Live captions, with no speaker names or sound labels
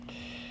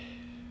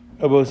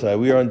Abosai,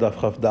 we are on Daf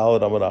Chaf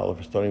Daled Amud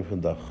Aleph, starting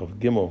from Daf Chaf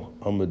Gimel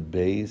Amud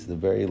Beis, the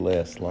very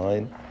last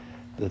line,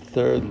 the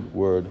third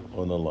word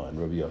on the line,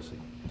 Rabbi Yossi.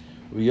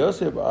 Rabbi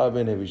Yossi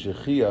Ba'avin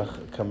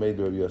Hevishechiach Kamed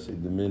Rabbi Yossi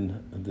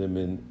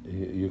Demin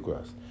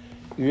Yukras.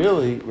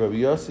 Really, Rabbi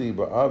Yossi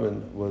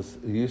Ba'avin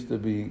used to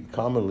be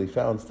commonly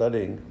found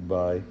studying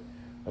by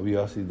Rabbi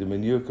Yossi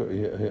Demin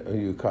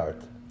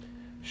Yukart.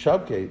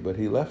 Shabke, but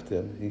he left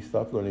him. He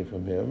stopped learning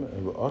from him,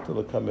 and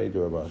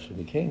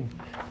he came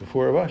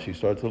before Rav Ashi. He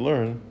started to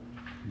learn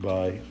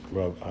by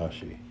Rav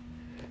Ashi.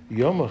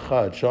 Yom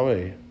Echad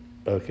Shamei.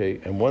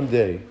 Okay, and one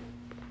day,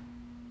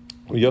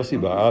 Yossi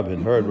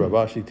Ba'abin heard Rav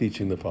Ashi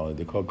teaching the following.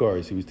 The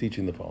Kalgaris, he was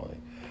teaching the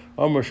following.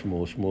 Amar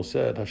Shmuel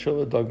said,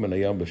 Hasholah Dagman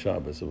Ayam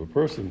B'Shabbos. If a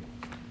person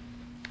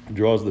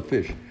draws the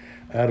fish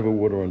out of a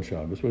water on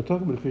Shabbos. We're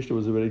talking about a fish that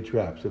was already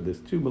trapped. So there's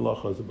two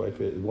melachas by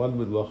fish. One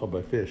melacha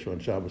by fish on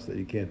Shabbos that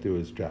you can't do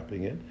is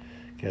trapping it,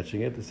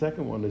 catching it. The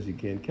second one is you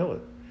can't kill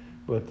it.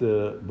 But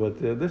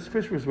this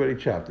fish was already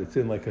trapped. It's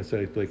in like it's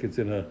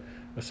in a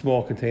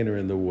small container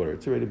in the water.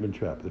 It's already been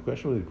trapped. The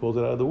question was he pulls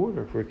it out of the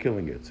water for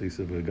killing it. So he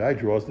said, if a guy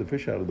draws the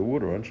fish out of the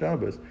water on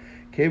Shabbos,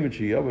 once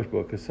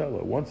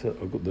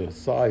the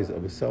size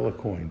of a selah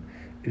coin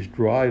is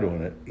dried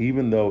on it,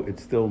 even though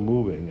it's still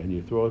moving, and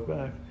you throw it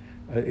back,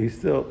 he's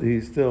still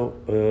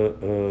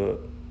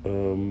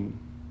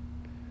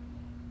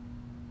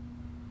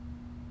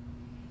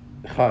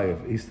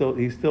chayiv. He's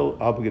still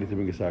obligated to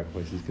bring a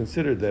sacrifice. He's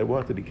considered that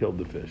that he killed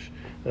the fish.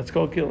 That's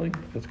called killing.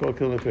 That's called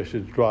killing the fish.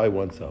 It's dry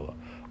one selah.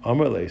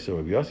 Amarle. So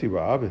Rav Yossi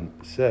Ba'avin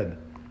said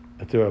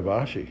to Rav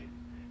Ashi,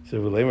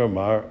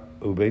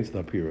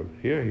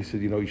 here he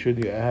said, you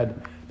shouldn't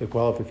add the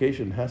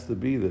qualification. It has to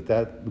be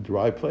that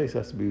dry place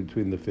has to be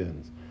between the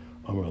fins.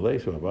 Amarle,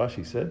 so Rav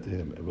Ashi said to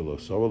him,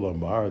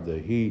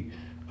 that he,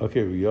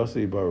 okay,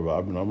 Yossi Bar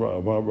Rav, and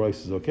Amar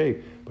says,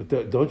 okay, but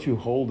don't you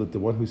hold that the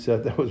one who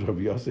said that was Rav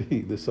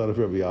Yossi, the son of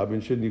Rabbi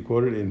Abin? Shouldn't you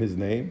quote it in his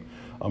name?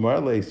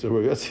 Amarle, so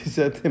Rav Yossi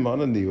said to him,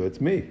 Ananiyu,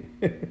 it's me.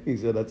 He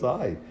said, that's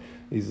I.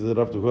 He said,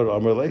 after quote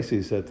Amarle, so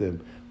he said to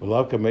him,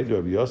 Rabbi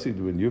Yossi,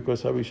 when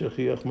Yukos Havi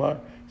Achmar,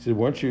 he said,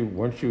 weren't you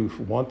want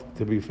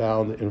to be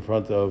found in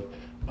front of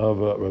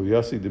Rabbi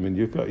Yossi Demin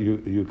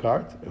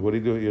Yukart? What are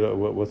you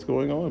doing? What's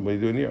going on? What are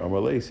you doing here?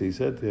 Amarle, so he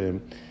said to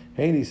him,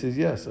 hey, and he says,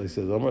 yes. I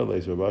said,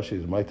 Amarle, so Rabbi Ashi,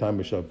 it's my time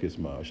Shab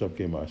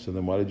Kemar. So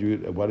then why did you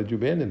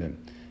abandon him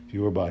if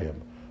you were by him?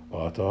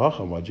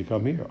 Why'd you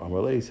come here?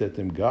 Amarle said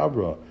to him,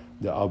 Gabra,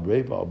 the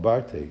Albreva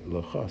Albarte,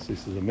 Lachas. He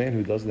says, a man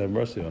who doesn't have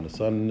mercy on a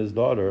son and his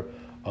daughter,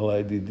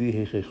 how's he going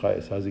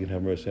to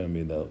have mercy on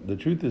me now? The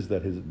truth is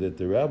that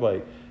the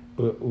rabbi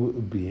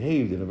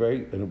behaved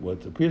in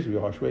what appears to be a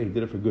harsh way. He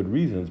did it for good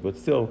reasons, but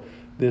still,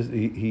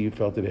 he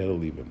felt that he had to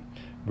leave him.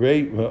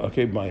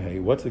 Okay,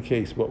 what's the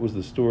case? What was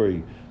the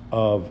story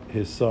of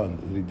his son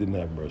that he didn't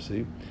have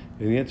mercy?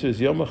 And the answer is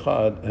Yom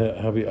Echad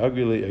Havi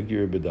Agile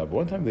Agir Bedab.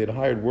 One time they had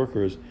hired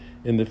workers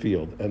in the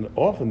field, and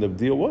often the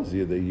deal was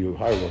that you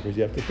hire workers,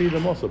 you have to feed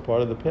them also.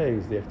 Part of the pay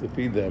is they have to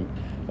feed them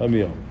a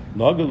meal.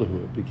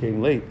 Nagalahu, it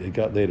became late. It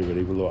got late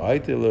already.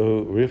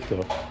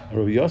 Rifta, and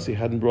Rabbi Yossi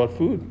hadn't brought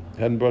food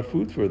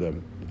for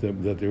them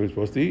that they were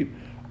supposed to eat.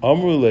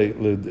 Amrule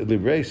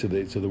livrei.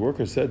 So the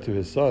worker said to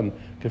his son,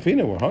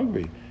 Kafina, we're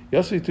hungry.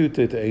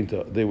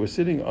 They were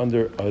sitting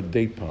under a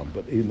date palm,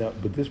 but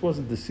this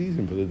wasn't the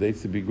season for the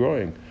dates to be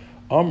growing.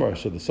 Amar,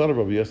 so the son of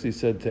Rabbi Yossi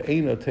said to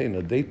Eina,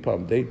 date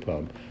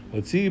palm.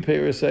 Let's see, bring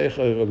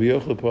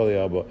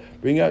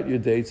out your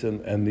dates,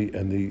 and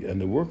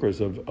the workers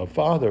of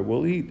father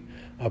will eat.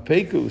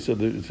 Apeku,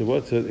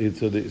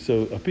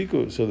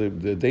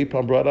 the date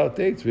palm brought out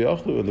dates,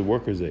 and the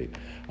workers ate.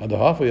 In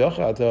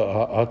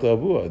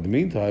the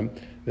meantime,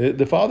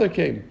 the father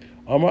came.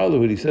 Amar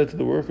he said to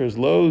the workers,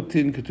 Lo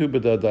tin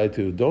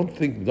ketubadadaitu.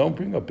 Don't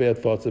bring up bad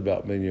thoughts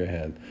about me in your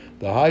head.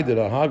 The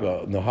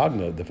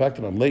nahagna, the fact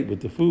that I'm late with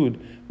the food,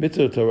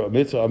 mitzvah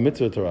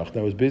tarach.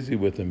 I was busy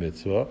with the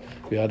mitzvah.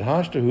 We had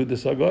hashtahu the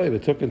sagoy.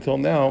 It took until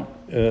now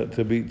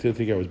to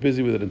think I was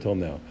busy with it until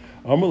now.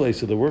 Amalei,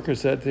 so the worker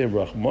said to him,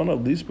 Rachmana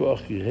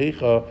lisbach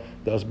yihecha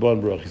das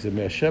ban brach. He said,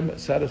 may Hashem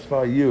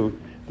satisfy you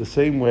the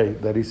same way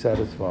that he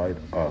satisfied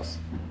us.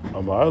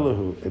 Amar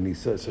lahu, and he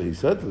said to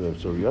them,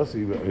 so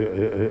Yossi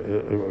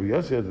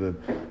said to them,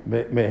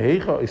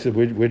 Mehecha, he said,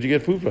 where'd you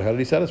get food from? How did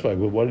he satisfy?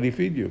 Well, what did he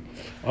feed you?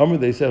 Amar,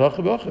 they said,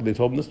 Hachavacha. They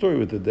told him the story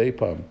with the day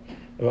palm.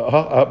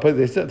 But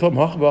they told him,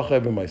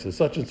 Hachavacha Evemaisa,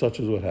 such and such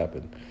is what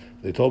happened.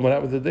 They told him what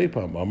happened to the day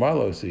palm. Amar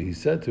lo, see, he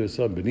said to his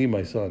son, Beni,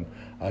 my son,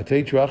 you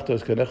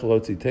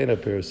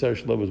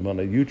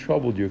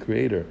troubled your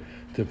creator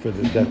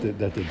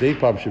that the date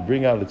palm should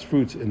bring out its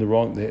fruits in the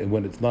wrong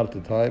when it's not at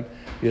the time.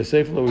 He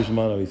said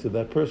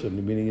that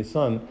person, meaning his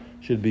son,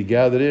 should be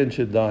gathered in,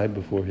 should die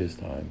before his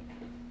time.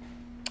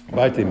 He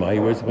was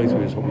the place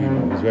where he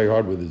was very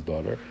hard with his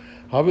daughter.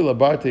 He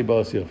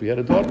had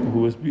a daughter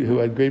who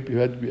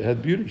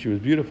had beauty. She was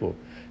beautiful.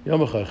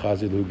 One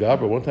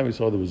time he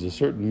saw there was a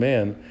certain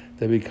man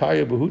that he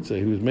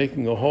was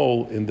making a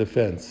hole in the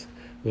fence.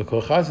 He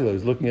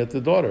was looking at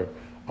the daughter.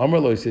 Amar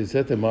lo, he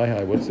said to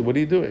Mahai, what are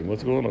you doing?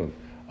 What's going on?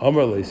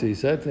 Amarle, so he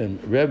said to him,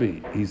 Rebbe,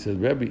 he said,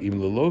 Rebbe, im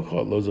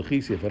lelocha lo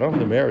zachisi, if I don't have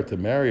the merit to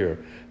marry her,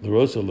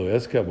 l'rosa lo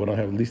eskab, when I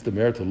have at least the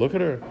merit to look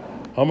at her,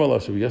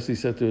 Amarla, so yes, he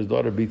said to his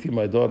daughter, Biti,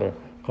 my daughter,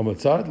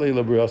 Kamatzat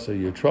leila briasa,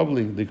 you're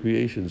troubling the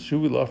creations.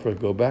 Shuvi lafra,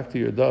 go back to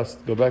your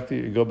dust, go back to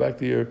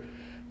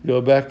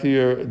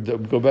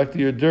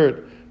your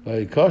dirt.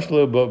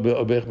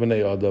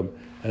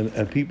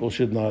 And people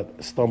should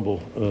not stumble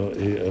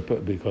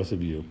because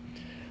of you.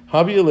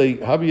 But you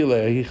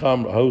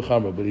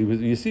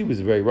see, he was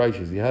very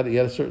righteous. He had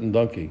a certain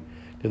donkey.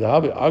 They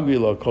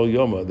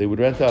would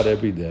rent out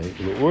every day.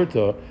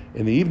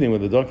 In the evening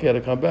when the donkey had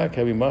to come back,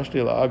 so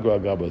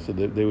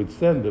they would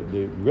send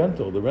the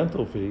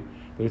rental fee.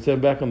 They would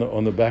send back on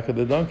the back of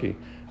the donkey.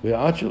 And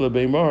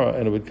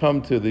it would come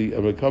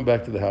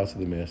back to the house of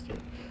the master.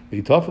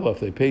 If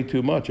they paid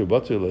too much, or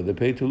they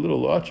paid too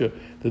little,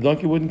 the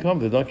donkey wouldn't come.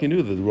 The donkey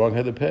knew that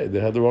they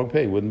had the wrong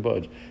pay, wouldn't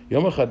budge.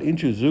 One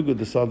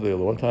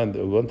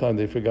time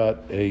they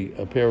forgot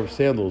a pair of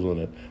sandals on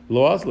it.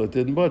 It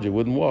didn't budge. It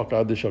wouldn't walk.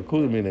 Until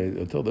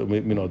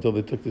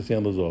they took the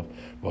sandals off.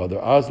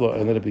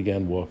 And then it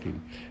began walking.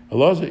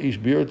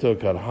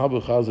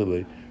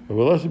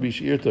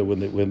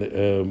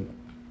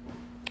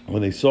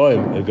 When they saw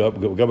him, when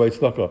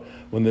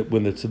the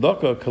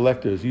tzedakah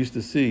collectors used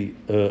to see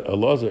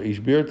Elazar ish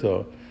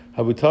birta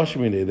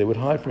habutashmine, they would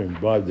hide from him.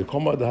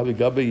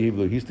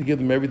 He used to give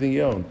them everything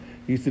he owned.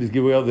 He used to just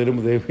give away all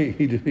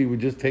he would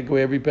just take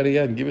away every penny he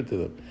had and give it to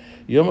them.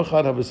 One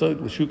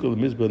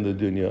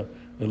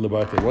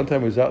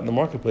time he was out in the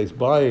marketplace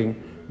buying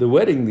the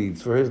wedding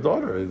needs for his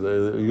daughter.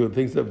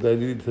 Things that they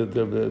needed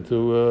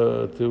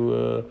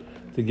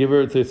to give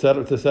her to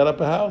set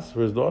up a house for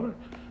his daughter.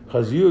 The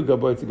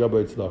Gabbai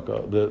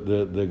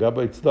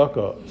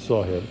Tzedakah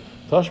saw him.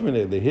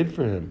 Tashmine, they hid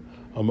for him.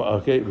 And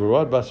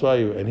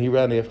he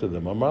ran after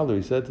them. Amalu,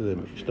 he said to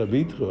them,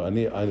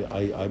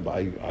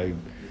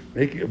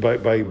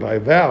 by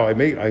vow, I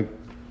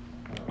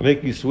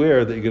make you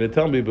swear that you're going to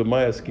tell me, but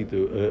my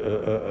askitu.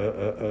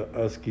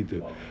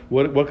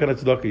 What kind of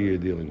tzedakah you're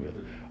dealing with?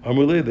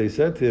 Amrullah, they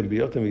said to him,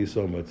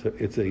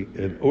 it's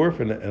an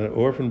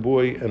orphan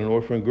boy and an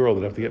orphan girl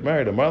that have to get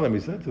married. Amalim, he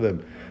said to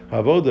them,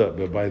 Havoda,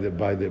 but by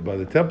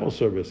the temple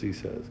service, he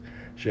says,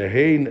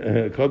 Shehein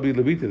Kabi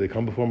Levita, they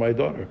come before my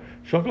daughter.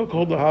 Shakal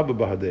called the Haba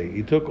Bahadeh.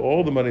 He took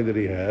all the money that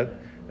he had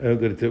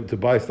to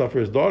buy stuff for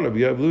his daughter,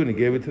 and he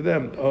gave it to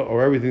them,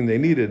 or everything they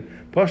needed.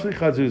 Pashli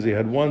Chazuz, he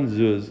had one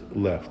zuz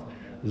left.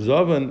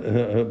 Zavan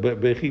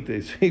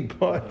Bechite, he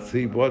bought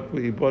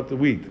the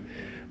wheat.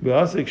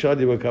 And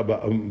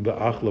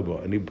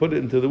he put it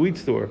into the wheat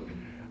store.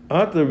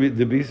 After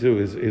the Bisu,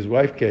 his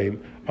wife came.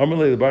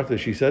 Amalei the Barta,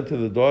 she said to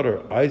the daughter,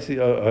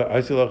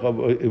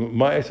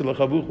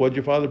 what did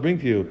your father bring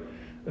to you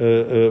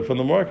from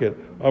the market?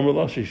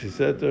 Amalashi, she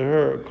said to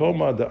her,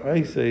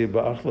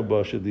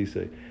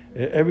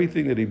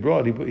 everything that he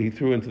brought, he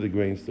threw into the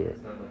grain store.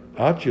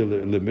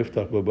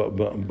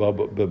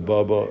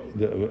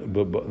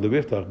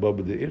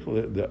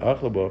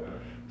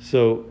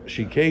 So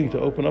she came to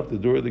open up the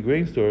door of the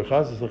grain store. She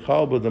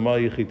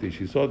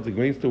saw that the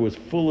grain store was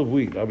full of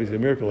wheat. Obviously, a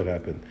miracle had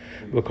happened.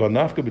 And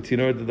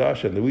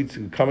the wheat's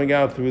coming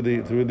out through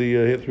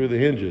the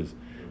hinges.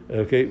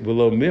 Okay,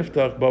 below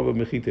miftach baba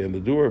mechite, and the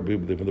door,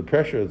 from the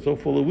pressure, it's so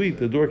full of wheat,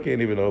 the door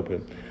can't even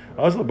open.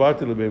 Azla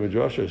bati lebei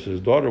midrasha, his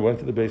daughter went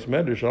to the base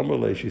medrash.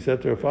 Amalei, she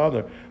said to her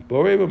father,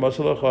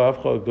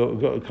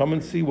 go come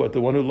and see what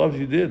the one who loves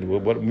you did.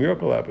 What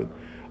miracle happened?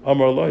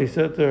 Amar Allah, he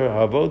said to her,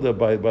 Havoda,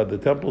 by the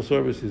temple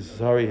service, he says,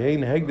 Hari Hein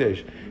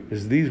Hegdesh,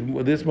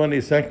 this money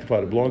is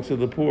sanctified, it belongs to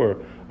the poor.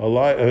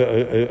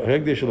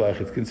 Hegdesh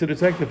Alach, it's considered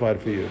sanctified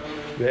for you.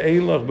 You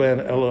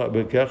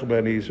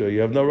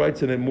have no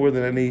rights in it more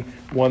than any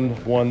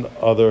one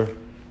other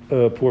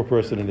poor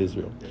person in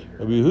Israel.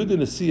 Rabbi Yehuda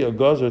Nasiya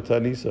Gazer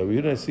Tanisa, Rabbi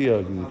Yehuda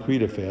Nasiya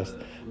decreed a fast.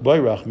 By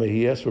Rachme,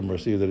 he asked for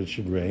mercy that it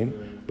should rain,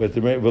 but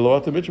the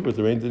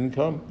rain didn't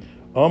come.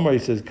 Amar, he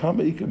says,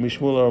 Kama Ika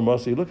Mishmul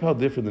Aramasi. Look how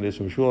different it is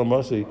from Shmuel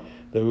Aramasi.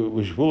 That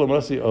Shmuel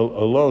Aramasi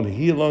alone,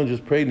 he alone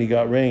just prayed and he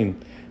got rain.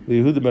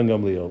 Yehuda ben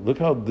Gamliel. Look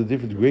how the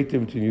great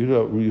difference between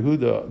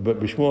Yehuda but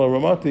Shmuel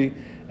Aramati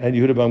and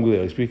Yehuda ben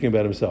Gamliel. He's speaking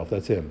about himself.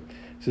 That's him.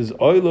 He says,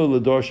 Oilo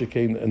Ladar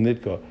Shekain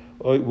Nitka.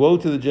 Woe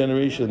to the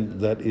generation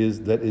that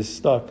is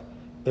stuck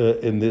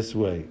in this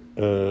way.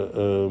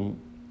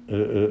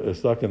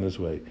 Stuck in this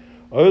way.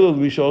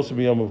 We should also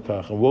be Yom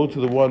Kach. And woe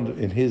to the one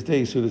in his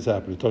days who this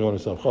happened. He's talking about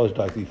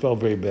himself. He felt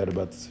very bad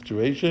about the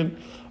situation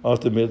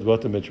after Mitra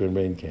and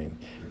rain came.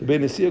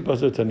 In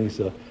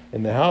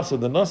the house of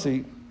the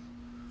Nasi,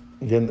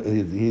 again,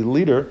 the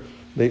leader,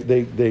 they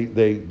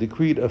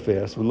decreed a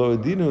fast. But they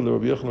didn't let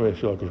Rabbi Yochanan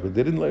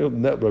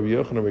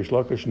and Reish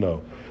Lakish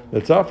know.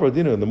 That's for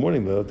dinner in the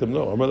morning. They let them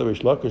know. Rabbi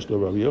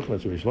Yochanan.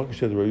 So Reish Lakish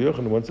said to Rabbi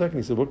Yochanan 1 second.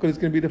 He said, "What good is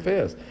going to be the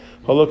fast?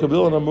 We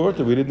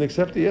didn't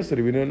accept it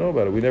yesterday. We didn't know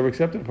about it. We never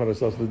accepted it upon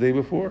ourselves the day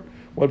before.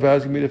 What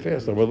vows can be the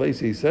fast?"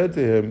 He said to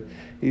him,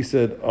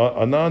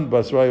 "Anan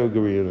basrayo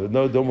gariyah.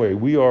 No, don't worry.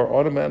 We are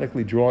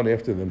automatically drawn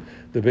after them.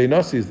 The Bey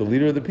Nasi is the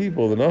leader of the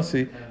people, the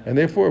Nasi, and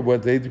therefore,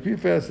 what they decree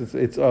fast,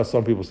 it's us.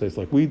 Some people say it's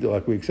like we do.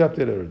 like we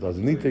accepted it or it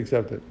doesn't need to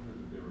accept it.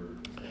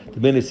 The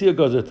Benesiya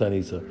Gazer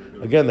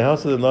Tanisa. Again, the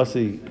house of the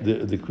Nasi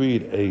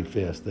decreed a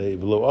fast day.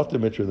 Below after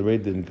Mitra, the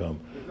rain didn't come.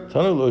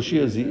 Tanu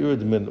Loshia Zeira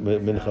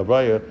min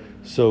Chavraya.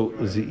 So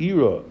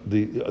Zeira,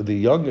 the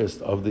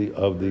youngest of the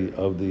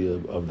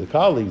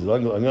colleagues, the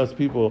youngest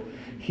people,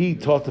 he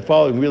taught the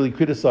following, really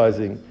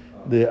criticizing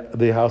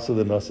the house of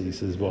the Nasi. He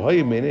says,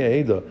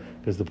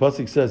 because the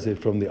pasuk says it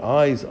from the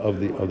eyes of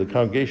the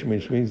congregation,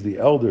 which means the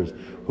elders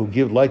who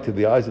give light to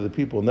the eyes of the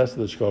people, and that's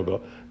the shkaga.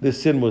 This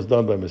sin was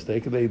done by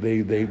mistake.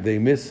 They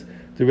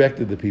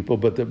misdirected the people,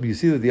 but you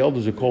see that the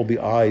elders are called the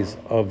eyes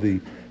of the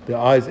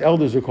eyes.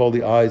 Elders are called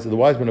the eyes. The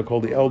wise men are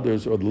called the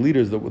elders, or the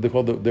leaders.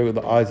 They're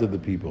the eyes of the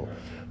people.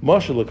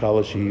 Mashal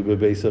Kalashi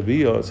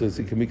Bebeisavia says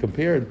it can be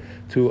compared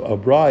to a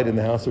bride in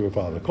the house of her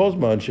father.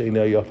 Kozman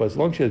Sheina Yafa, as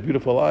long as she has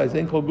beautiful eyes,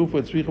 ain't called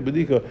Gufa Tzricha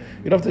Bedika.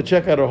 You don't have to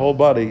check out her whole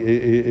body.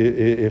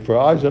 If her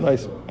eyes are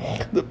nice,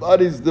 the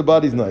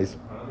body's nice.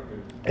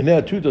 And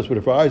now truth is, but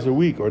if her eyes are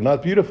weak or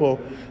not beautiful,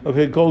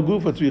 okay, called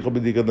Gufa Tzricha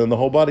Bedika, then the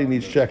whole body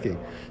needs checking.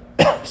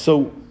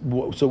 So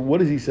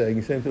what is he saying?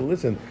 He's saying,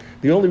 listen,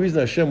 the only reason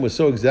Hashem was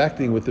so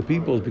exacting with the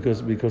people is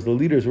because the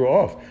leaders were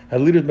off.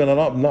 Had leaders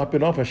not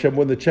been off, Hashem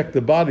wouldn't have checked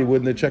the body,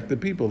 wouldn't have checked the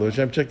people.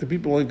 Hashem checked the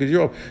people only because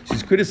you're off.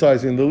 She's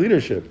criticizing the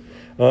leadership.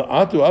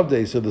 Atu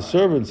Avdei, so the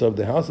servants of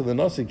the house of the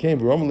Nasi came.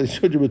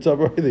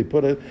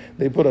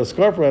 They put a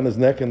scarf around his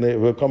neck and they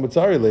were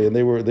and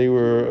they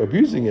were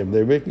abusing him.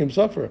 They were making him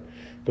suffer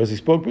because he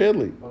spoke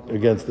badly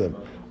against them.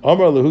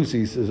 Amar Lahu,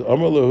 he says,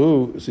 Amar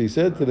Lahu, so he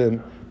said to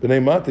them,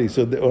 B'nai Mati,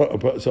 so Amar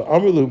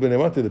Lahu B'nai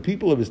Mati, the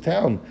people of his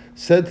town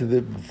said to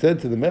the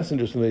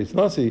messengers from the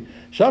Nasi,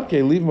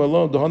 Shabke, leave him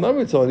alone. And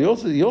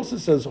he also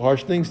says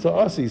harsh things to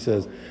us, he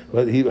says.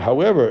 But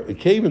however, it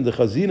came in the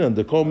Chazina and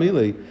the Kol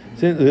Mile,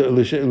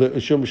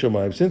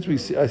 since we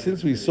see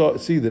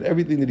that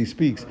everything that he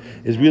speaks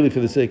is really for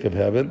the sake of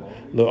heaven,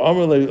 we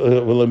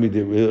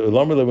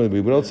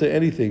don't say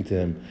anything to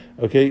him.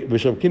 Okay, we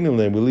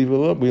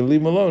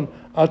leave him alone.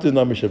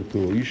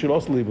 You should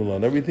also leave him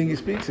alone. Everything he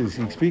speaks is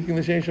he's speaking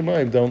the Shem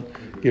Shemayim. Don't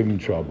give him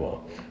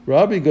trouble.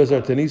 Rabbi goes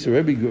our Tanisa.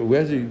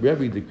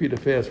 Rabbi decreed a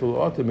fast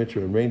for the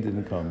Mitra and rain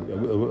didn't come.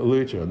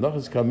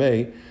 Nachas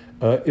Kamei.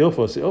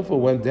 Ilfa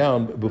went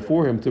down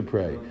before him to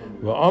pray.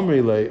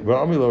 Rabbi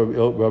Ilfai.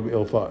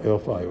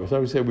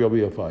 Somebody said Rabbi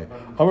Ilfai.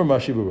 Amar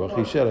Mashi Baruch.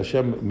 He said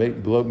Hashem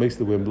makes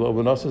the wind blow.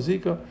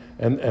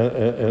 And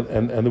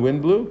the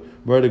wind blew.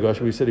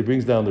 We said he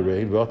brings down the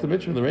rain.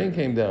 The rain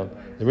came down.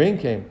 The rain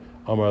came.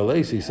 Amar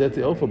Leis. He said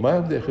to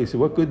Ilfa, he said,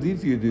 what good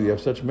deeds do you do? You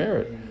have such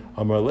merit.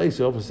 Amar Leis.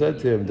 Ilfa said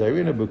to him,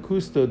 Dairina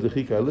Bekusta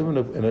Dechika. I live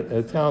in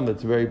a town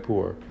that's very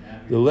poor.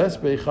 The less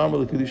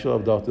beichamer lekidusha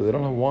havdalta. They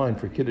don't have wine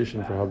for kiddush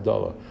and for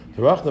havdalah.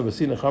 So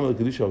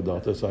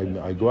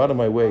I go out of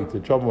my way to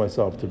trouble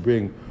myself to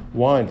bring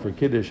wine for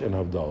kiddush and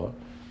havdalah.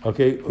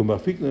 Okay, and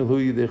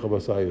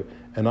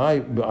I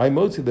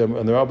motzi them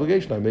and their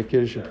obligation. I make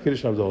kiddush and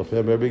havdalah for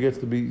them. Everybody gets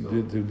to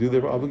do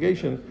their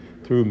obligation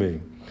through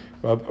me.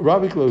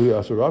 Rav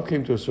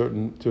came to a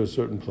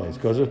certain place.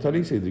 Because of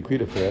Tanisi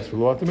decreed a fast for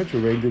Loat Mitra,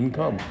 rain didn't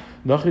come.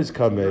 Nachis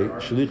Kamei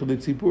Shlich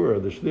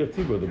Tzipura, the Shlich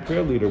Tzipura, the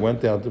prayer leader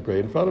went down to pray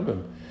in front of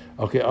him.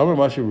 Okay, Amar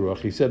Mashi Ruach,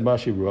 he said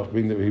Mashi Ruach,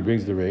 he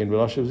brings the rain.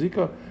 V'lashav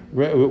Zika,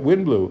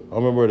 wind blew.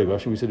 Amar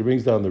Mordechai, we said he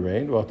brings down the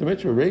rain. Loat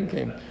Mitra, rain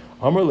came.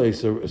 Amar Lei,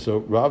 so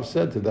Rav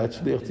said to that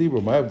Shlich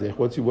Tzibur,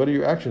 what are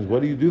your actions?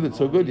 What do you do that's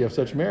so good? You have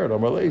such merit.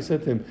 Amar Lei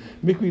said to him,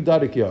 Mikri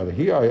Dadikiana.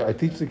 Here I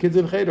teach the kids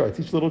in Cheder. I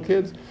teach little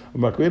kids.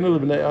 And I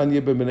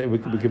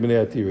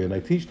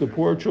teach the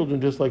poor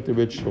children just like the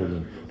rich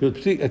children.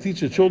 I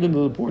teach the children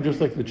of the poor just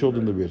like the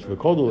children of the rich.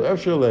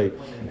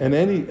 And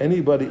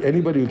anybody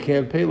who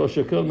can't pay lo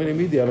shakil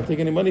minimidi, I don't take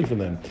any money from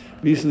them.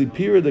 Basically,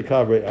 pira de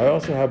kavre. I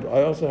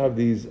also have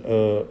these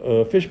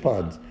fish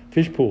ponds,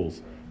 fish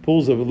pools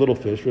of little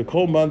fish. For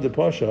kol man de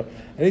pasha.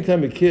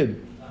 Anytime a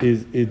kid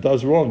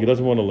does wrong, he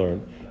doesn't want to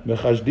learn.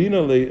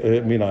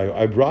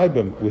 I bribe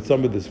him with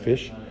some of this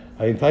fish.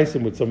 I entice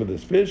him with some of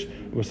this fish,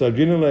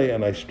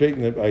 and I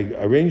straighten it. I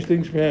arrange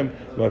things for him.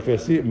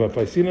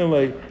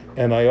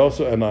 And I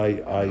also or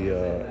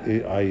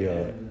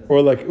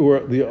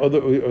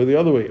the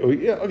other way.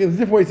 Okay, there's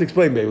different ways to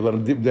explain. Maybe let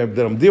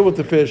him deal with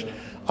the fish.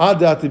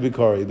 Adati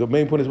bikari. The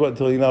main point is what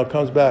until he now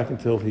comes back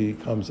until he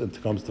comes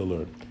to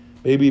learn.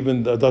 Maybe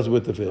even does it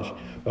with the fish.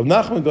 Rav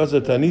Nachman goes to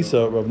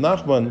Tanisa. Rav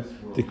Nachman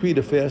decreed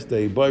a fast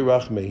day by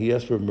Rachme. He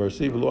asked for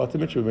mercy. V'lo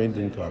atimitra rain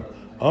didn't come.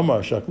 Amar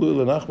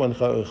shaklu Nachman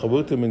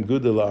chavutim and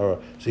gudel.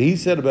 So he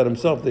said about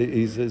himself.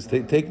 He says,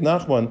 take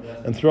Nachman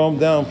and throw him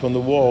down from the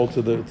wall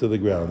to the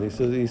ground. He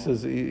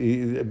says,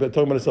 talking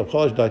about himself.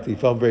 Chalash daiti. He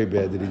felt very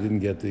bad that he didn't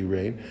get the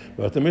rain.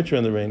 But the mitra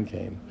and the rain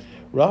came.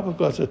 Rabba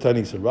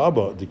Tanisa,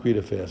 Rabba decreed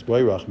a fast.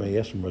 Boy Rachme,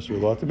 yes, from mercy.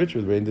 The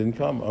Mitra, the rain didn't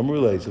come.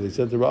 Amrulay, so they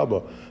said to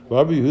Rabba,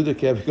 Rabbi Yehuda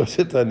kept because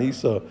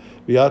Tanisa,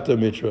 Viata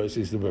Mitra.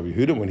 He said, Rabbi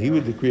Yehuda, when he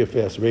would decree a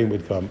fast, rain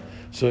would come.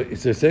 So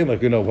they're saying,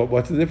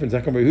 what's the difference?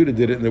 How come Rabbi Yehuda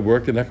did it and it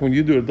worked, and how come when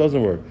you do it, it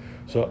doesn't work?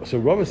 So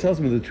Rabba tells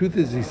me the truth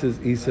is, he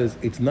says,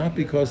 it's not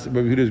because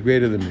Rabbi Yehuda is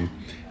greater than me.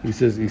 He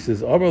says,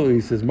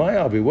 Amrulay, my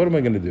Avi, what am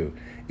I going to do?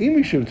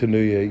 Imishim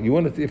Tanuya, you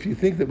want to, if you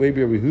think that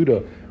maybe Rabbi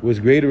Yehuda was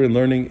greater in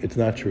learning, it's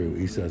not true.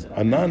 He says,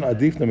 Anan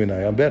Adif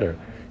Naminai, I'm better.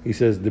 He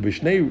says the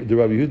Bishnei, the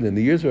Rabbi Yehuda, in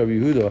the years of Rabbi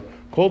Yehuda,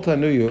 Kol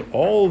Tanuya,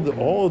 all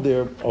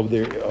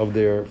of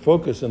their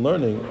focus and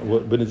learning,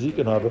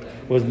 B'Nezikin Hava,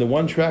 was in the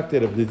one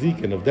tractate of the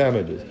Zikin of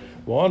damages,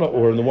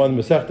 or in the one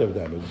Masechta of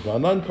damages.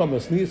 V'anan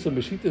Kamas Nisa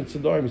B'Shitin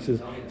Tzedarim. He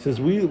says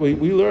we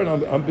learn.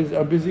 I'm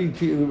busy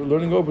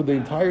learning over the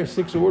entire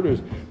 6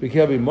 orders.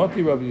 Because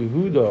Mati Rabbi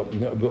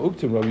Yehuda,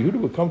 Be'uktim, Rabbi Yehuda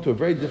would come to a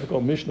very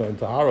difficult Mishnah in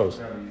Taharos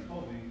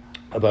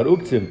about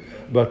uktim,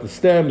 about the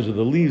stems or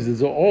the leaves.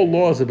 There's all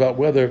laws about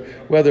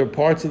whether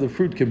parts of the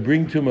fruit can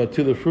bring tumah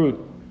to the fruit.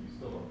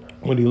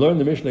 When he learned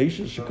the Mishnah,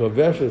 Isha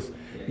Shekaveshes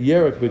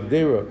Yerek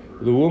B'Gdera,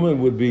 the woman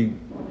would be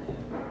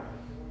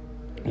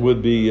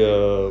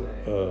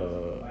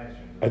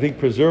I think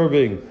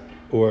preserving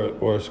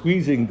or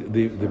squeezing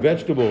the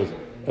vegetables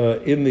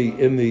in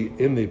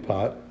the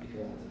pot.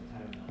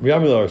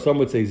 Or some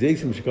would say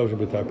zaysim shekavshem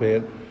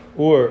b'tarpein,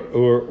 or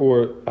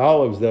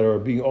olives that are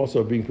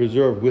being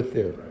preserved with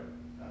their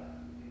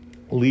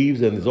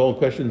leaves, and there's all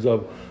questions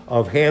of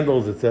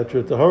handles,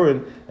 etc.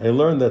 Taharin, and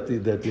learn that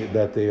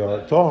they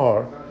are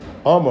tahar,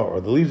 amar,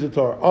 or the leaves are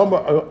tahar.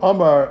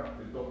 Amar.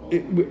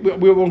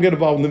 We won't get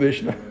involved in the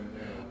Mishnah.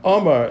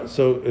 Amar.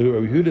 So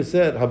Rabbi Yehuda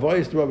said,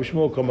 "Havayis to Rabbi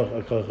Shmuel kama."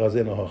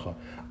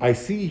 I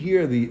see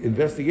here the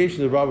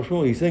investigation of Rabbi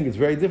Shmuel. He's saying it's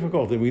very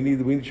difficult, and we need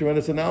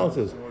tremendous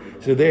analysis.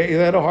 So they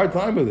had a hard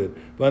time with it.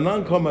 He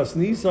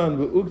says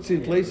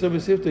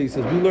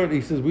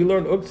we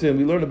learn uktzin.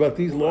 We learn about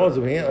these laws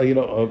of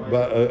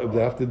that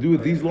have to do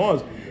with these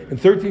laws in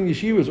 13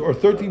 yeshivas or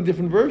 13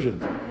 different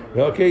versions.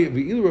 Okay,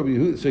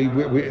 so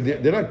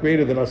they're not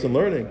greater than us in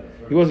learning.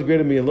 He wasn't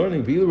greater than me in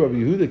learning.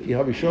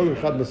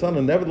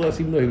 Nevertheless,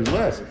 even though he was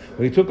less,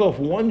 when he took off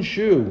one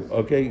shoe,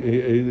 okay,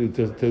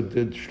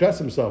 to stress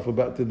himself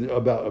about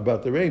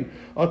the rain,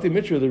 Ati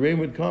Mitra, the rain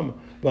would come.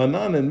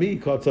 Banan and me,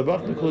 he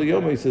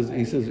says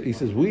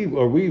we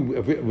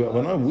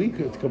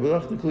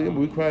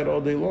cried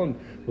all day long,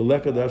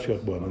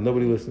 and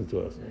nobody listened to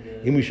us.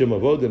 And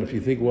if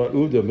you think what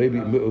Uda,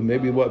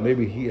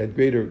 maybe he had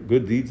greater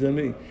good deeds than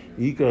me.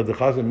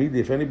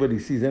 If anybody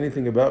sees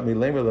anything about me,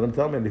 let him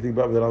tell me anything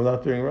about me that I'm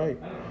not doing right.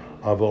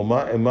 What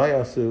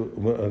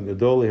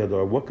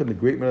can the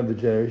great men of the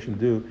generation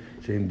do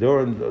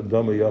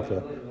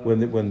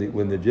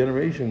when the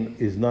generation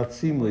is not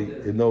seemly?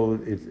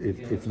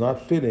 It's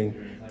not fitting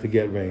to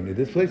get rain. In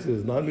this place, it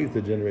does not meet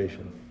the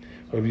generation.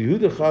 Rabbi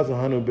Yehuda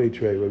Chazahanu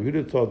Beitrei. Rabbi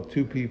Yehuda taught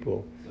 2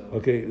 people.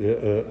 Okay,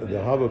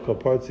 the Hava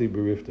Kapartzi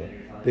Berifta.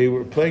 They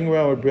were playing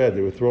around with bread.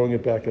 They were throwing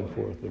it back and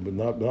forth, but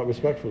not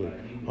respectfully.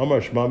 Amar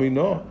Shmami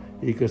no.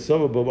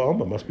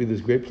 Must be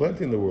this great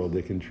plenty in the world.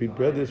 They can treat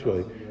bread this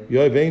way.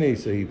 Yoivene,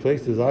 so he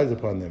placed his eyes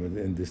upon them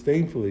and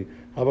disdainfully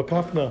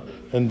Havakafna,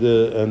 and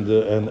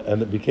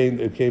it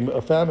became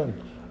a famine.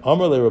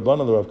 Amar le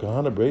Rabbana the Rav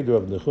Kahana Breder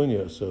of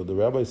Nechunya. So the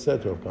rabbi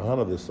said to Rav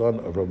Kahana, the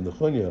son of Rav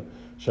Nechunya,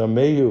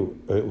 Shameyu,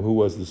 who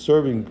was the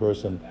serving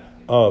person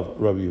of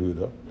Rabbi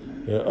Yehuda.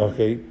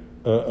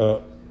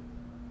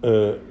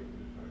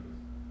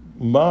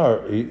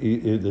 Mar,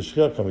 the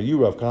Shechar Kama, you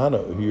Rav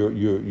Kahana,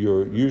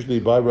 you're usually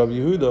by Rabbi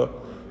Yehuda.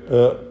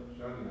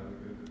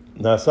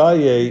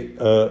 Nasaye,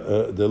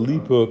 the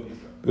Lipuk,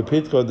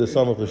 Bepitra, the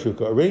Samach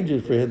Lashuka. Arrange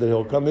it for him that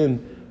he'll come in,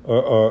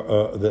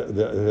 or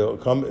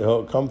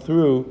he'll come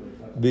through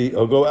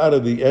he'll go out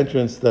of the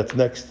entrance that's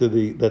next to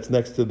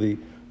the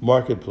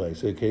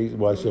marketplace. Okay,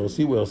 why? So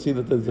we'll see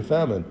that there's a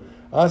famine.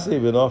 Asay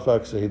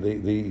v'nafak, so he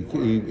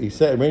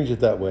arranged it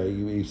that way.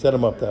 He set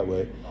him up that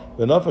way.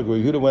 V'nafak,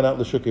 Yehuda went out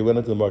l'shuk, he went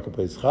into the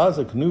marketplace.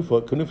 Chaza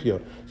knufia,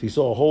 so he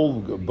saw a whole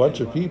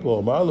bunch of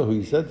people. Amarlahu,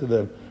 he said to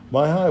them,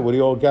 "My hi, what are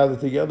you all gathered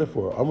together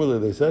for?"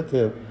 Amrullah, they said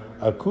to him,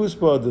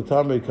 "Akuspa the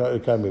tamei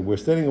kame." We're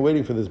standing and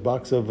waiting for this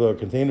box of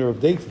container of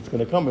dates. It's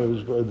going to come.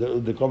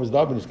 The Kamas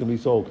Dabin is going to be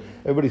sold.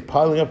 Everybody's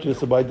piling up just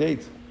to buy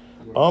dates.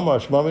 Amar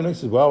Shmami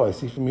says, "Wow, I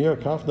see from here,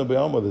 Kafna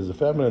be'alma. There's a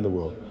famine in the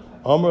world."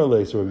 Amar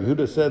le, so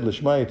Yehuda said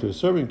l'shmai to a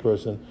serving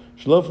person,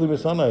 "Shlof li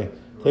misanai,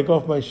 take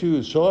off my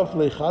shoes." Shlof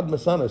le chad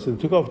misanai. So they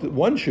took off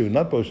one shoe,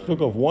 not both. She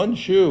took off one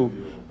shoe.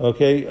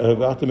 Okay,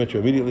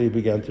 immediately it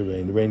began to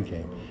rain. The rain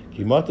came.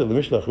 Kimata the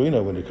Mishnah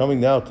when they're coming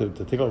now to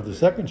take off the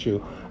second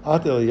shoe,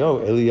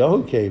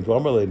 Eliyahu came to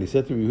Amar le, and he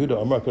said to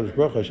Yehuda, "Amar Kodesh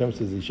Baruch Hashem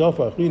says,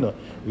 Ishalfa Achina,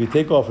 if you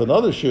take off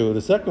another shoe,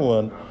 the second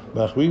one,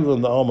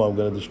 Machriv the Alma, I'm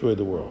going to destroy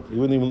the world." He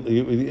wouldn't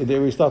even.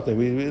 They stopped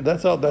him.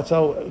 That's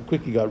how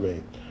quick he got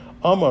rain.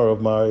 Amar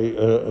of Mari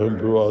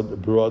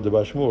Barad the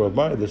Bashmur of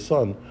Mari, the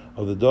son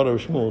of the daughter of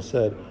Shmuel,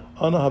 said,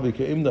 "Ana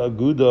habikaimna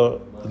aguda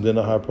the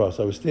Nahar Pras."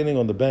 I was standing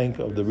on the bank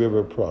of the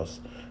river Pras.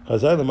 I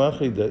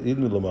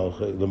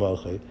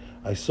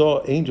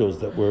saw angels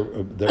that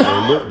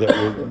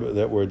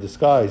were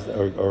disguised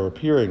or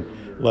appearing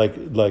like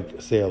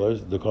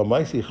sailors. The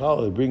Kamaisi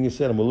Chal bringing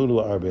sand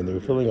and they were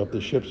filling up the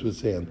ships with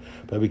sand.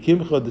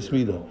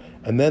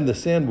 And then the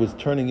sand was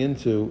turning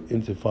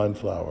into fine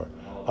flour.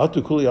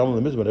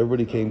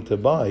 Everybody came to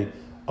buy.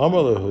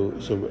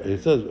 Amrlahu. So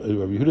it says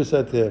Rabbi Yehuda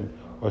said to him,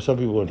 or some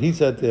people, and he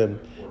said to him,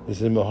 he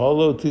said,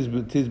 "Mahalo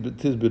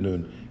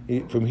tizbenun."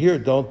 From here,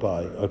 don't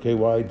buy. Okay,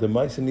 why? The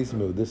mice and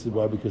Nisimu. This is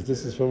why, because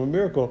this is from a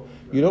miracle.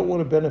 You don't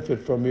want to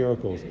benefit from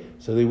miracles.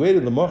 So they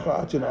waited.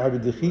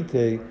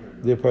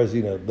 The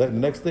Parzina. The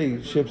next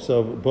day, ships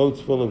of boats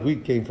full of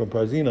wheat came from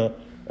Parzina,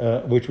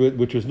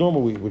 which was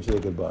normal wheat, which they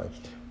could buy.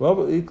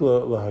 Rabba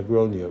Ikla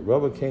laHagronia.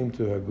 Rabba came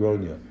to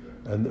Hagronia,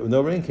 and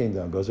no rain came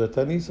down. Goes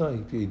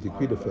Tanisa. He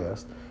decreed a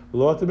fast.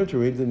 Lo Atamitra,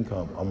 rain didn't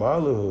come. Amar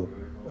Lahu.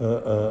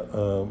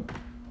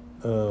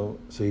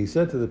 So he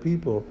said to the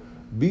people,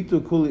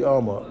 Bitu Kuli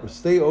Alma,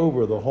 stay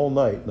over the whole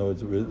night. No,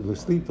 it's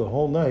sleep the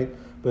whole night.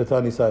 But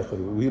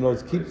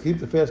it's keep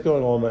the fast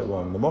going all night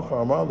long.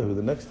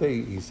 The next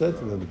day he said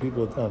to them, the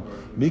people of town,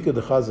 Mika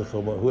the Chazach,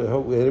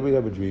 anybody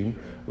have a dream?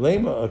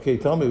 Lema, okay,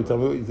 tell me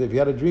if you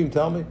had a dream,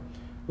 tell me.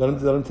 Let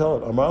him tell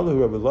it.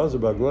 Amalahu Rabbi Lazar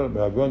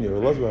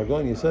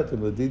Bagronia said to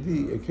him,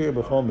 Didi Akir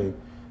B'chomi.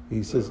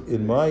 He says,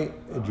 in my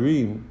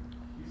dream,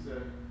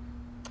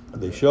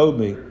 they showed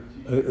me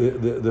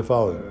the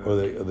following, or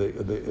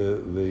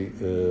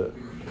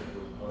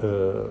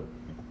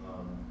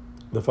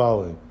the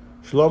following: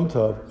 Shlom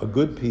Tov, a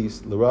good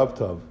piece, L'Rav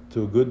Tov,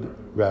 to a good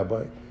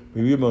rabbi,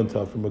 Mirimon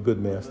Tov, from a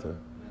good master,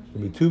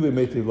 Mituve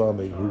Metiv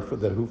Lami,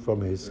 who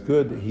from his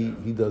good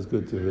he does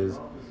good to his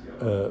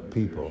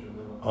people.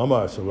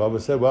 Amar, so Rabbi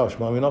said, wow,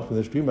 Shema Minach, from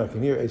this dream I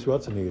can hear Eis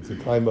Ratzani. It's a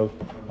time of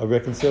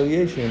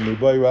reconciliation.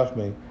 Mibai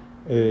Rachme.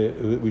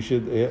 We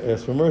should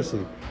ask for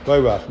mercy. By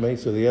Rachme,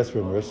 so they asked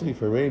for mercy,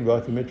 for rain,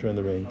 Vati Mitra, and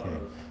the rain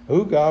came.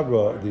 Who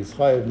Gavra, the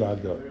Chayav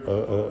Nagda,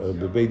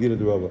 the Beidin of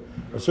the Rava.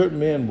 A certain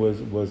man was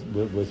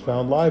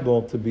found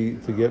liable to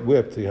get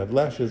whipped, to have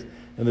lashes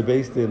in the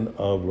Beis Din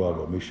of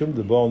Rava. Mishum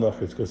de Baal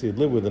Nachritz, because he had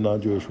lived with a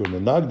non-Jewish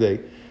woman.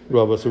 Nagde,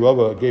 Rava, so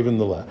Rava gave him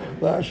the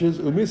lashes.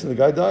 Umis, and the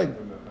guy died.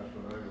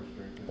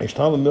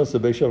 So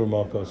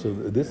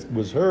this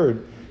was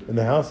heard in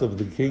the house of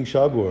the king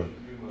Shabur.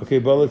 Okay,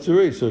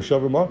 Balatzuri. So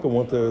Shavar Malka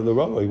wanted the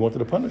Rava. He wanted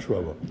to punish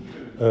Rava.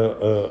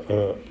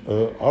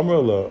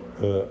 Amrala,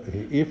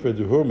 Ifra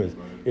de Hurmiz.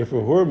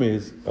 Ifra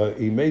Hurmiz,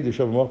 he made the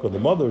Shavar Malka, the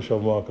mother of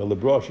Shavar Malka,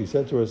 Lebra. She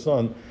said to her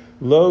son,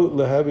 Lo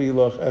lehavi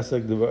lach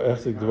esek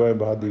devarim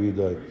b'hadi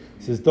v'day.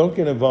 He says, don't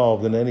get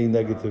involved in any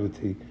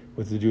negativity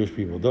with the Jewish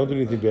people. Don't do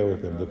anything bad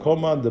with them. The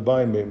Koman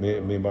Debai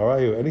me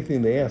Marayu,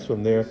 anything they ask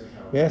from their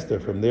master,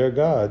 from their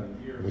God,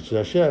 which is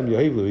Hashem,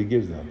 Yahivlu, he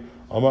gives them.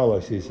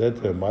 Amar, she said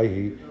to him,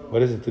 Maihi,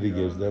 what is it that he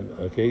gives them?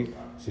 Okay,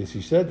 so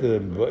she said to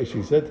him,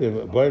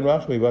 Bain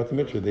Rachmi Bati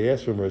Mitra, they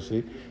ask for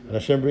mercy, and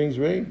Hashem brings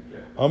rain.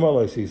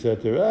 Amar, he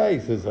said to her, he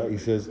says,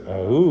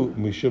 Ahu,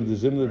 Mishum de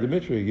Zimna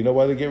Dimitri. You know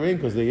why they get rain?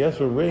 Because they ask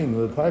for rain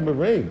in the time of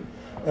rain.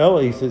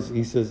 Ella, he says,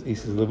 Levu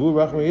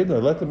Rachmi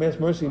Yidna, let them ask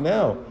mercy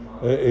now.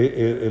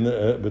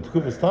 But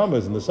Kufas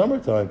Tammuz in the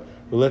summertime,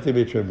 we'll let the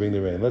Mitra bring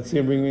the rain. Let's see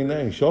him bring rain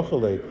now.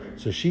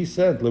 So she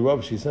sent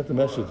the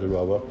message to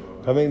Rava.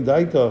 Kamein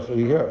daitach,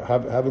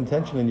 have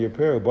intention in your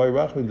prayer. Boy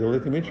Rachmi, the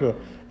let the Mitra,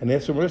 and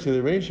ask for mercy,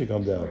 the rain should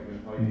come down.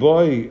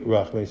 Boy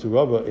Rachmi, so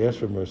Rava asked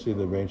for mercy,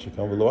 the rain should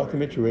come. But Loat the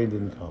Mitra, rain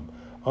didn't come.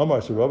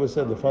 Amar, so Rava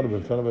said in front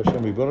of Hashem,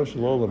 Ribono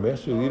Shalom,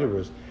 Master of the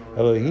universe,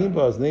 Elohim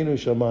Baznenu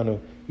Shamanu.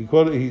 He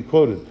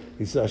quoted.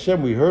 He said,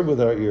 Hashem, we heard with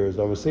our ears.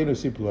 Our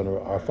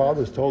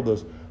fathers told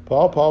us.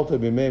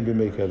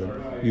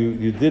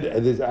 You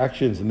did these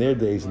actions in their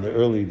days, in the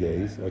early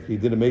days. Like you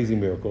did amazing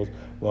miracles.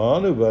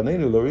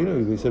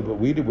 They said, but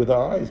we did with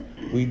our eyes.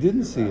 We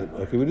didn't see it.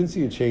 Okay, we didn't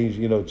see it change.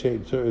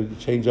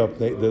 Change up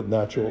the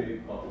natural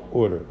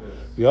order.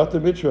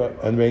 V'yata Mitra,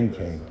 and rain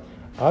came.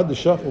 Ad the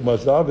shafel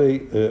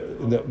mazave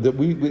that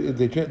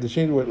they changed the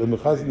word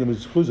mechazin the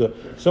mezuzah.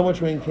 So much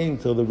rain came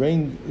till the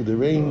rain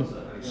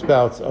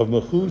spouts of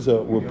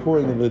Mechuzah were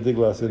pouring in the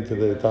Diglas into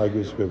the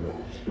Tigris River.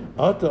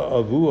 Ata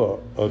Avua,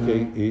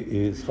 okay,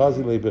 is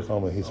Chazile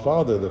Bechama. His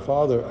father, the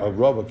father of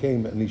Rava,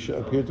 came and he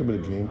appeared to him in a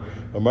dream.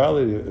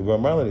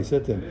 Ramarlan, he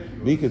said to him,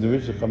 Mika he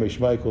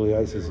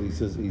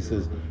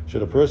says,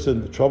 should a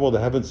person trouble the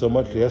heavens so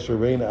much to ask for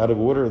rain out of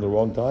order in the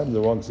wrong time, in the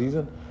wrong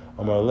season?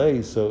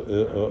 Amarle,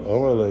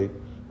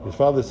 his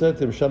father said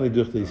to him, Shani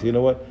Duchti, he said, you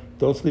know what?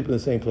 Don't sleep in the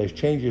same place.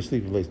 Change your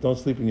sleeping place. Don't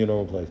sleep in your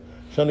normal place.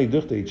 Shani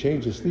Duchta, he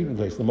changed his sleeping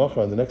place, the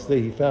Machar, and the next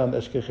day he found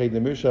Eshkechei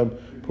Demirsham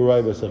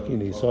Purai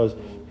Basakini. He saw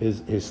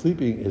his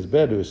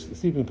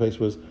sleeping place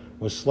was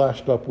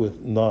slashed up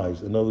with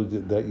knives. In other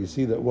words, that you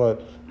see that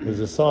what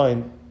is a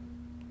sign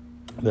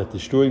that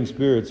destroying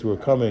spirits were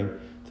coming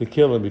to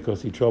kill him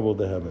because he troubled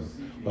the heavens.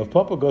 If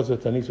Papa goes to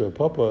Tanis, or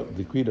Papa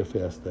decreed a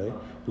fast day,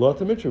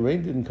 Lotamitra,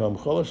 rain didn't come.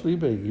 Cholash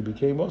Libe, he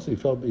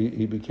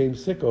became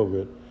sick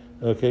over it.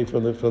 Okay,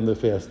 from the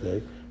fast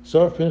day.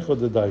 Sarf Pincha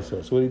the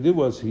Daisa. So what he did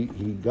was he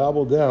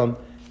gobbled down.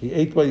 He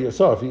ate by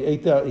Sarf. He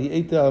ate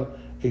down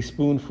a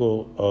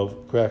spoonful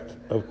of cracked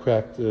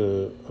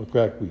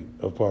wheat,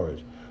 of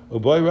porridge.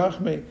 Obai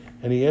Rachme,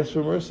 and he asked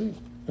for mercy.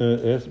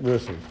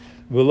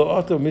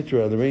 V'lo'ata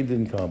Mitra, and the rain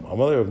didn't come.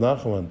 Amalei Rav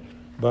Nachman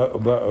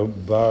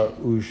Bar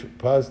Ush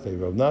Pazte,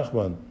 Rav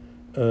Nachman,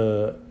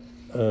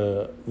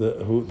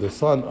 the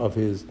son of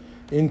his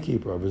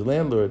innkeeper, of his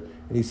landlord,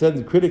 and he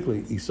said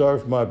critically,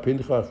 Isarf Ma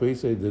Pincha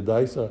Chreise the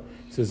Daisa.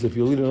 He says, if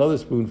you eat another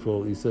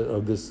spoonful, he said,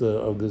 of this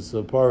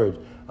porridge,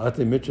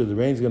 Ate Mitra, the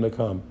rain's going to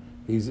come.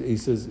 he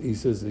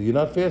says, you're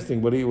not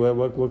fasting.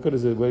 What good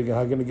is it? How are you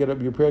going to get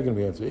up? Your prayer going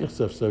to be answered?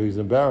 So he's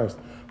embarrassed.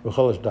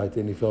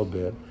 And he felt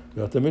bad.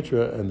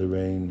 And the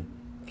rain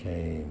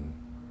came.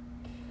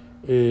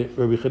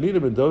 Rabbi Chanina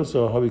ben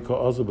Dosa, Rabbi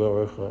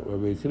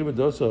Chanina ben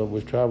Dosa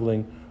was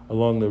traveling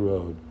along the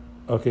road.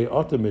 Okay,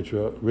 after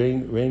Mitra,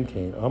 rain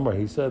came. Amar,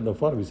 he said, in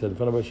front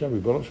of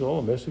Hashem, Ribono Shel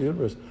Olam, Master of the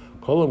Universe,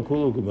 Kolam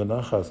Kulu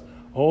Gumanachas.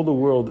 All the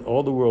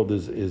world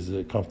is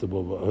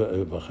comfortable.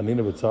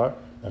 Chanina b'tzar,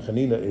 and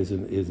Chanina is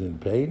in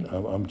pain.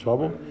 I'm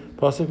troubled.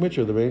 Pasuk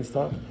Mitra, the rain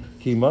stopped.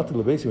 He matzah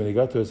lebesi, when he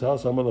got to his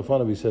house, Amar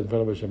lefanav, he said in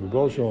front of Hashem,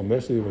 Ribono Shel Olam,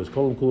 Master of the Universe,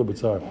 Kolam Kulu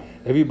b'tzar.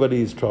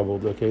 Everybody is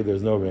troubled. Okay,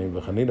 there's no rain.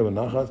 Chanina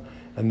b'nachas,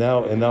 and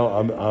now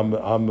I'm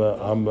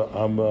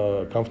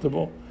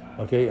comfortable.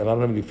 Okay, and I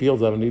don't have any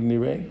fields. I don't need any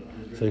rain.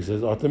 So he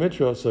says,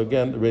 Artemitra, so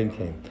again, the rain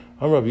came.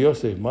 Rav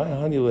Yosef, my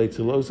hanulei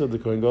tzilosa the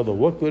Kohen Gadol.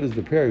 What good is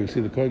the prayer? You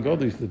see, the Kohen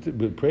Gadol used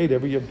to pray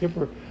every Yom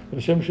Kippur, but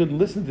Hashem shouldn't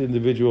listen to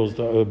individuals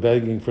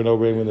begging for no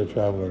rain when they're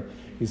traveling.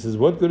 He says,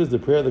 what good is the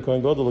prayer of the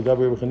Kohen Gadol when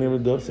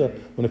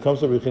it comes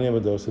to Rabbi Chanina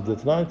ben Dosa?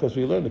 That's not because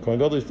we learned the Kohen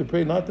Gadol used to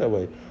pray not that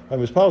way. I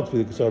was proud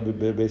to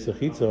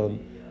the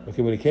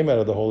okay, when he came out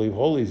of the Holy of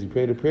Holies, he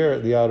prayed a prayer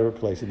at the outer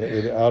place, in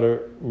the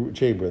outer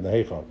chamber, in the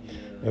Heichal.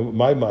 And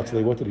my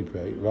matzah, what did he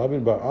pray? Rabbi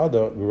Bar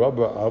Ada,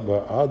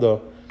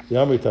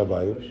 Yamri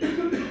Tabayu.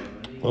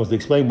 I was to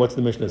explain what's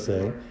the Mishnah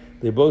saying.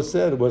 They both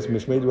said, what's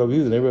Mishmei Rabbi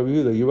Yehuda, Rabbi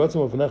Yehuda,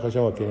 Yiratzim Ofanech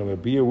Hashem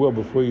Elokeinu, be your will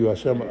before you,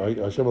 Hashem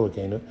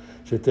Elokeinu,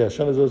 Sheteh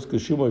Hashem Azos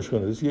Keshuma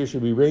Shchuna. This year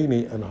should be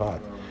rainy and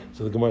hot.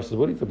 So the Gemara says,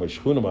 what do you think? My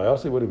Shchuna, my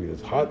Asi, what do you mean?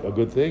 It's hot, a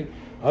good thing?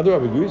 Other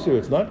Rabbi Gusir,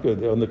 it's not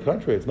good. On the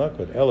contrary, it's not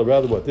good. Ella,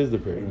 rather, what is the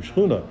prayer? In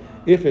Shchuna,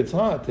 if it's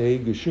hot,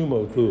 Tehei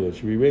Geshuma Utlula, it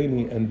should be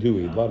rainy and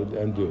dewy, a lot of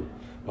dew.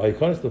 And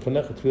he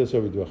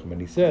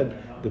said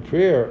the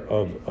prayer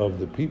of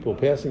the people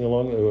passing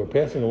along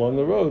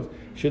the roads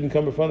shouldn't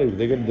come in front of you.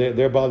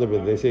 They're bothered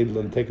with it. They say,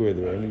 take away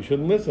the rain. You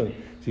shouldn't listen.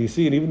 So you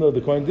see, and even though the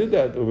Kohen did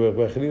that,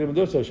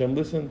 Hashem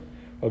listened.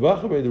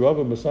 Rabba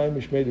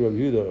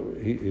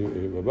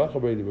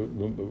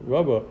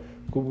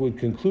would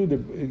conclude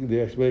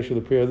the explanation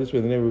of the prayer this way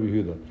in the name of Rabbi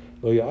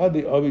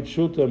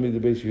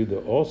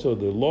Yehuda. Also,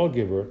 the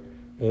lawgiver,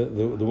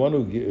 the one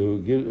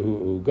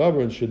who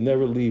governs, should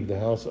never leave the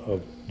house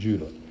of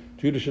Judah.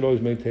 Judah should always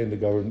maintain the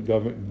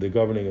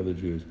governing of the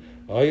Jews.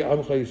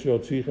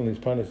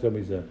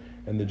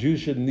 And the Jews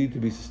shouldn't need to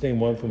be sustained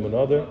one from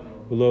another,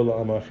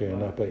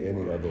 not by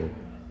any other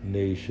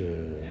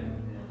nation.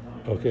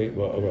 Okay,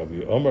 well, Rabbi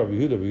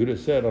Yehuda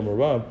said,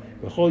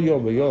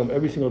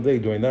 every single day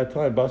during that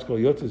time,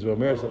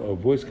 a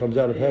voice comes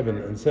out of heaven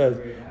and says,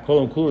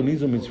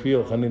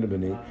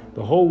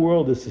 the whole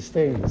world is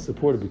sustained and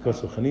supported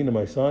because of Chanina,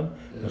 my son,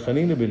 and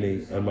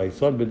my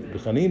son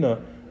Chanina,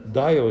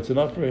 Dayo, it's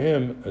enough for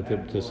him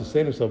to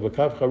sustain himself,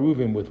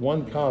 with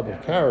one cob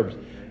of carobs,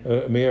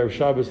 Erev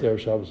Shabbos to Erev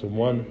Shabbos, from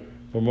one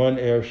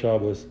Erev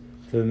Shabbos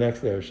to the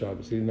next Erev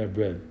Shabbos. He didn't have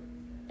bread.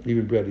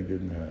 Even bread he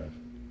didn't have.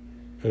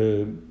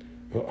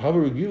 Have a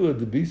regular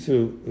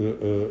debisu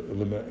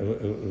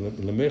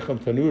lemecham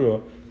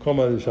tanura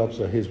koma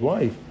the his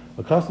wife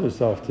accustomed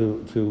herself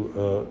to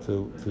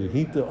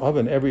heat the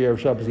oven every Erev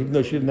Shabbos, even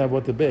though she didn't have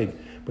what to bake,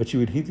 but she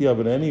would heat the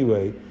oven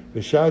anyway.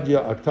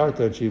 V'shadya aktarta,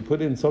 and she would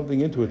put in something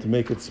into it to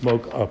make it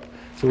smoke up.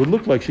 So it would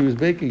look like she was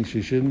baking.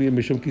 She shouldn't be a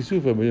mishum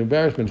kisufa, an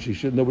embarrassment.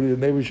 The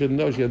neighbor shouldn't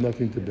know she had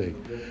nothing to bake.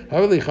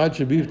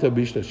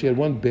 She had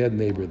one bad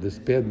neighbor, this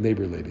bad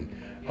neighbor lady.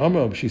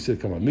 She said,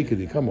 "Come on,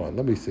 Mikadi, come on,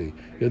 let me see.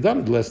 You've done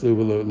it less live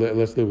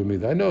with me.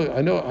 I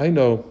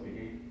know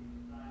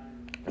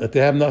that they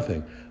have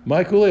nothing.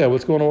 My Kulea,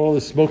 what's going on with all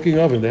this smoking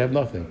oven? They have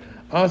nothing."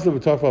 Asla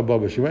b'tarfa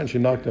baba. She went and she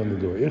knocked on the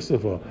door.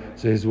 Irsafa.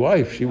 So his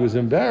wife, she was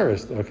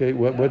embarrassed. Okay,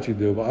 what she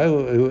do?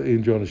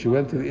 In Jonah, she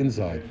went to the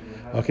inside.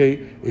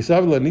 Okay,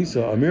 Isavla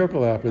Nisa, a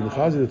miracle happened. The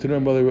Chazi the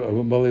Tanur Mali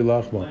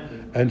Lachma,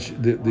 and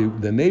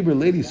the neighbor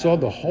lady saw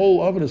the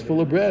whole oven is full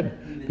of bread.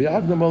 The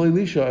Agna Mali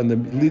Lisha, and the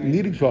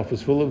kneading trough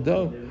was full of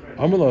dough.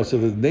 Amala. So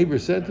the neighbor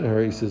said to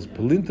her, he says,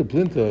 Plinta,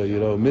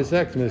 Miss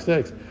X,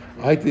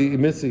 Iti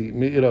Missy,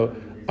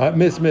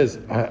 Miss,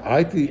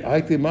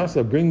 Iti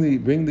Masa, bring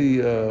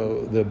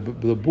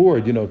the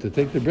board, to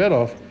take the bread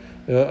off.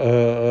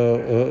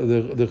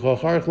 The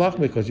chacharich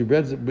lachme, because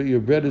your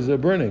bread is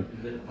burning.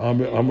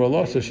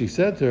 Amrullah. So she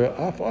said to her,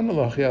 Af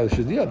analach. She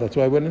said, yeah, that's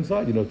why I went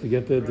inside, to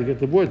get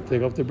the board, to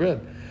take off the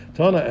bread.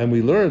 Tana, and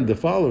we learned the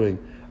following.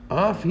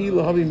 Af hi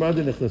lahavi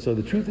marden. So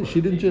the truth is, she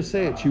didn't just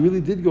say it; she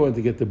really did go in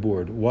to get the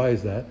board. Why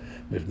is that?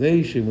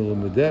 She was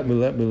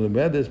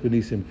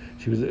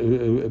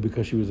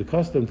because she was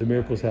accustomed to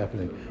miracles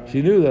happening.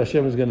 She knew that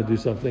Hashem was going to do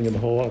something, and the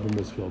whole oven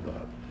was filled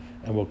up.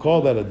 And we'll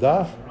call that a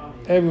daf.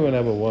 Everyone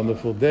have a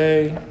wonderful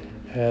day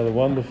and a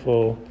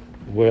wonderful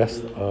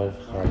rest of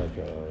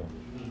Hanukkah.